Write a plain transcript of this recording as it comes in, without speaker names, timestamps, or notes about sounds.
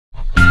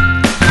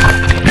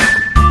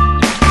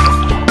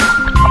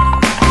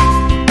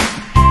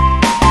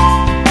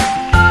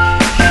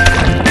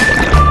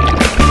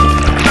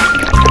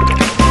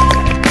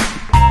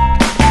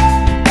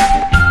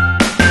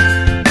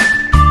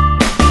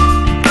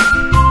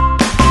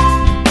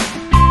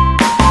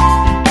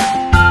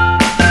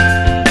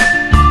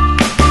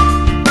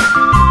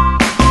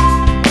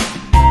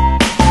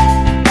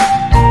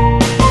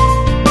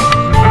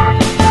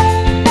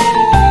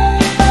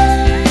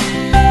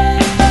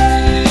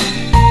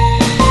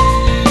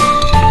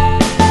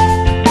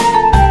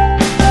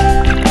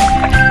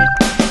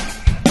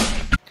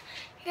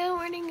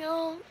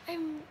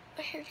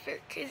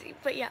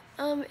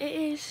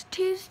It's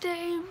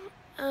Tuesday,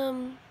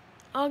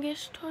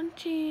 August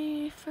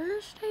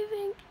 21st, I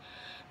think.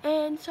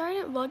 And sorry I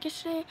didn't vlog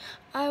yesterday.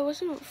 I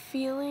wasn't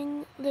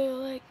feeling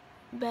the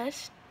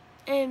best,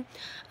 and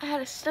I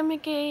had a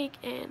stomach ache,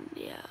 and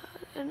yeah,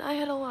 and I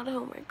had a lot of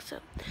homework, so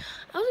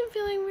I wasn't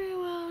feeling very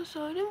well,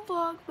 so I didn't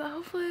vlog, but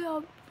hopefully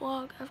I'll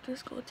vlog after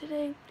school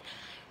today.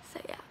 So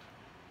yeah.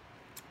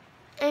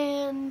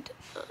 And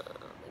oh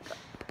my god,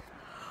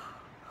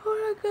 I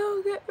wanna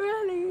go get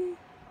ready.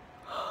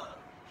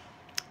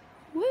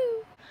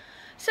 Woo!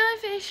 So I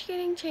finished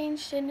getting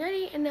changed and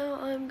ready, and now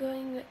I'm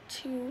going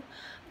to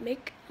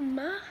make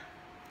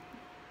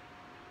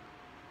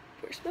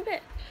where's my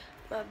bed?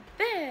 My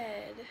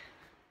bed.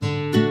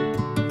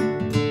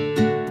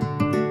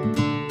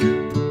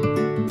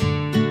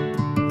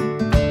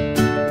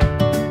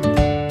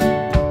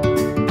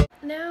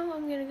 Now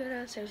I'm gonna go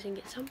downstairs and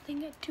get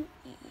something to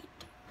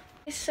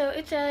eat. So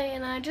it's early,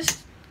 and I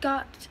just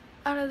got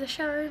out of the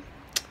shower,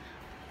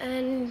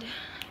 and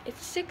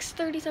it's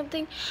 6:30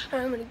 something,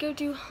 and I'm gonna go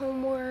do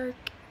homework,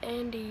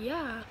 and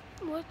yeah,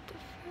 what the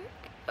frick?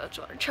 Oh, it's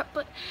water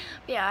chocolate.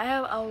 Yeah, I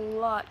have a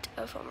lot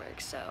of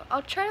homework, so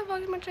I'll try to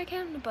vlog as much as I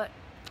can, but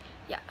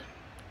yeah,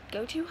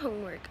 go to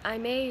homework. I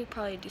may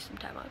probably do some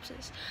time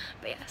lapses,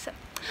 but yeah, so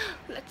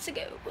let's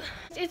go.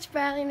 It's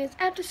Friday, and it's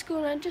after school,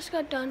 and I just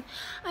got done.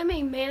 I'm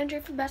a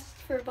manager for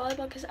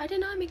volleyball because I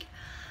did not make it.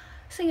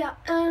 So yeah,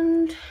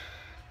 and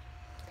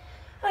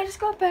I just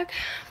got back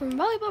from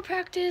volleyball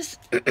practice.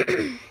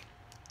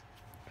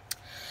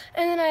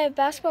 And then I have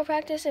basketball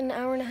practice in an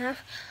hour and a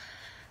half.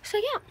 So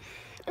yeah,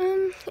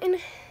 and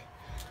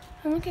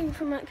I'm looking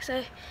for my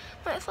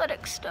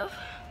athletic stuff,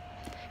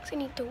 because I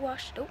need to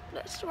wash it. Oh,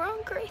 that's the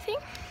wrong gray thing.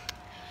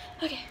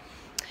 Okay,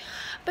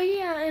 but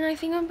yeah, and I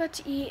think I'm about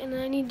to eat, and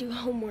then I need to do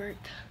homework.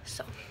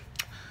 So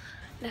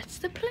that's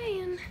the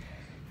plan.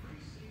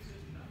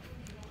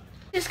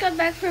 Just got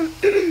back from,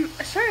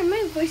 sorry,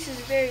 my voice is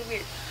very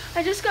weird.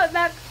 I just got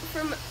back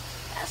from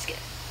basket.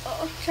 Oh,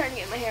 I'm trying to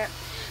get my hair up.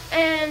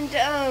 And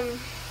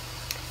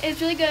it's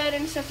really good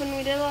and stuff, and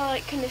we did a lot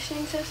of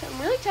conditioning stuff, so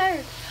I'm really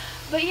tired.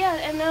 But yeah,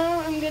 and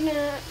now I'm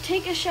gonna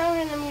take a shower,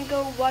 and I'm gonna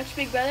go watch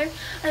Big Brother.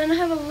 And then I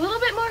have a little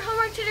bit more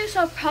homework to do, so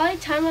I'll probably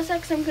time lapse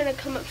that, because I'm gonna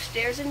come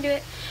upstairs and do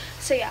it.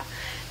 So yeah,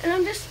 and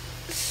I'm just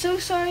so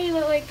sorry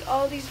that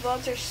all these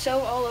vlogs are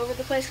so all over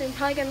the place. I'm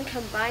probably gonna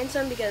combine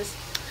some, because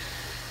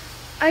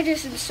I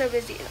just am so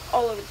busy and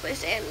all over the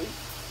place and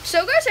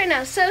so gross right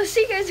now. So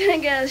see you guys when I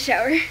get out of the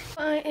shower.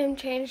 I am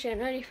changed and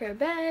ready for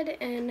bed,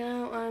 and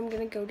now I'm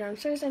gonna go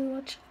downstairs and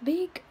watch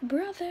Big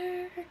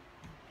Brother.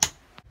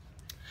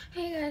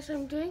 Hey guys,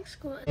 I'm doing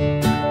school.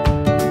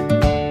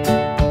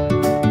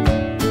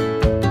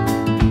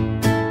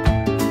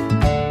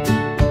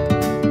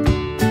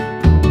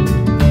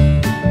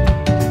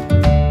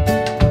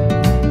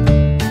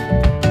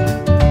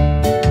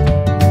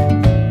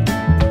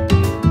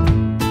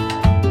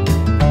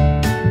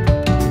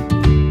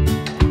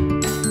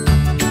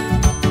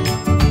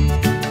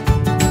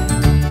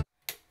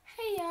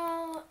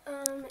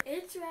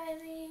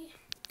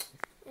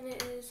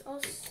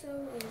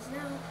 It is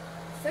now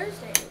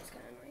Thursday, it's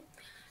kind of annoying,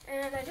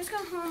 and I just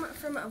got home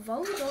from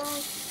volleyball,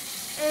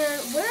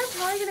 and what I'm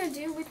probably going to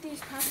do with these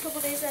past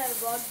couple days that I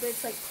vlogged, but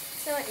it's like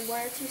 1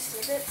 or 2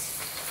 snippets,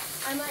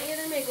 I might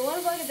either make a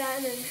vlog of that,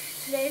 and then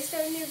today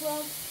start a new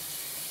vlog,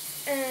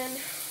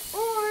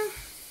 or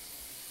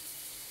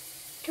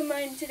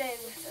combine today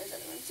with those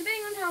other ones,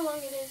 depending on how long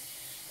it is,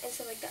 and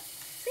stuff like that.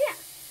 So yeah,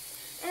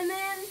 and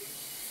then,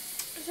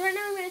 so right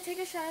now I'm going to take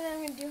a shower, then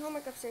I'm going to do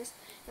homework upstairs.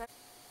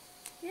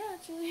 Yeah,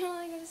 that's really all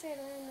I gotta say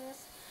to learn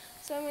this.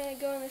 So I'm gonna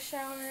go in the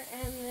shower,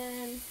 and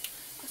then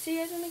I'll see you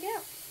guys when I get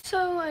out.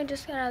 So I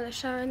just got out of the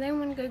shower, and then I'm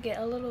gonna go get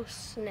a little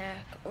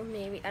snack, or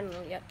maybe, I don't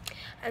know yet.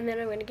 And then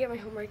I'm gonna get my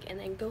homework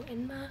and then go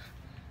in my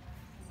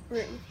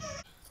room.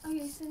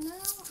 Okay, so now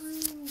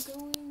I'm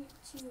going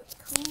to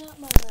clean up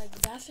my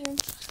bathroom,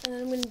 and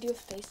then I'm gonna do a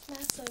face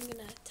mask. So I'm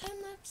gonna time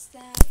lapse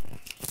that,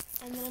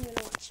 and then I'm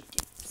gonna watch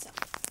YouTube. So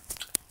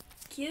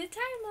cue the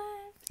time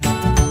lapse.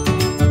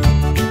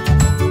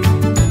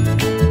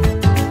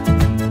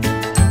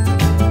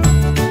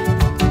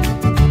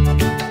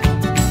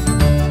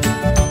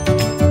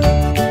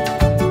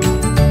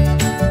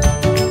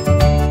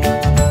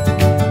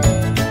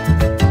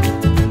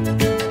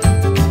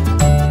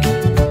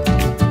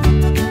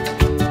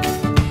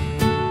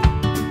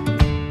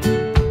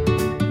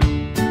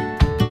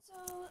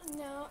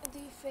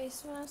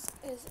 Face mask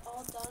is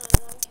all done,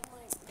 and I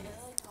can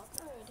barely talk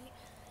already.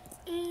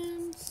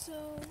 And so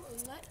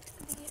let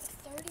the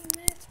 30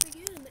 minutes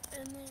begin,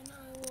 and then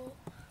I will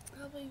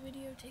probably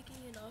video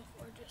taking it off,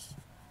 or just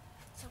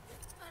something.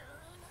 I don't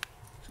really know.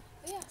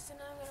 But yeah, so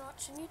now I'm gonna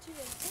watch some YouTube,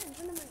 and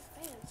turn on my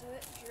fan so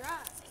it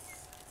dries.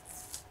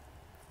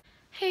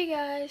 Hey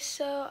guys,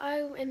 so I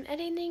am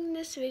editing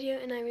this video,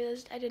 and I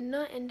realized I did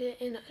not end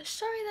it, and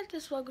sorry that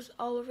this vlog was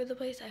all over the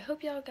place. I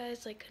hope y'all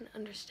guys can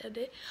understand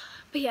it.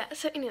 But yeah,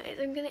 so anyways,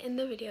 I'm gonna end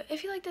the video.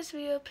 If you like this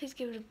video, please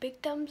give it a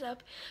big thumbs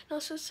up, and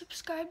also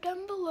subscribe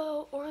down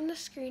below or on the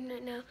screen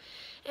right now.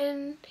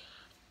 And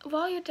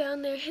while you're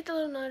down there, hit the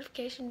little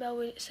notification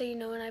bell so you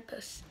know when I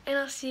post. And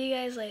I'll see you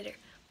guys later.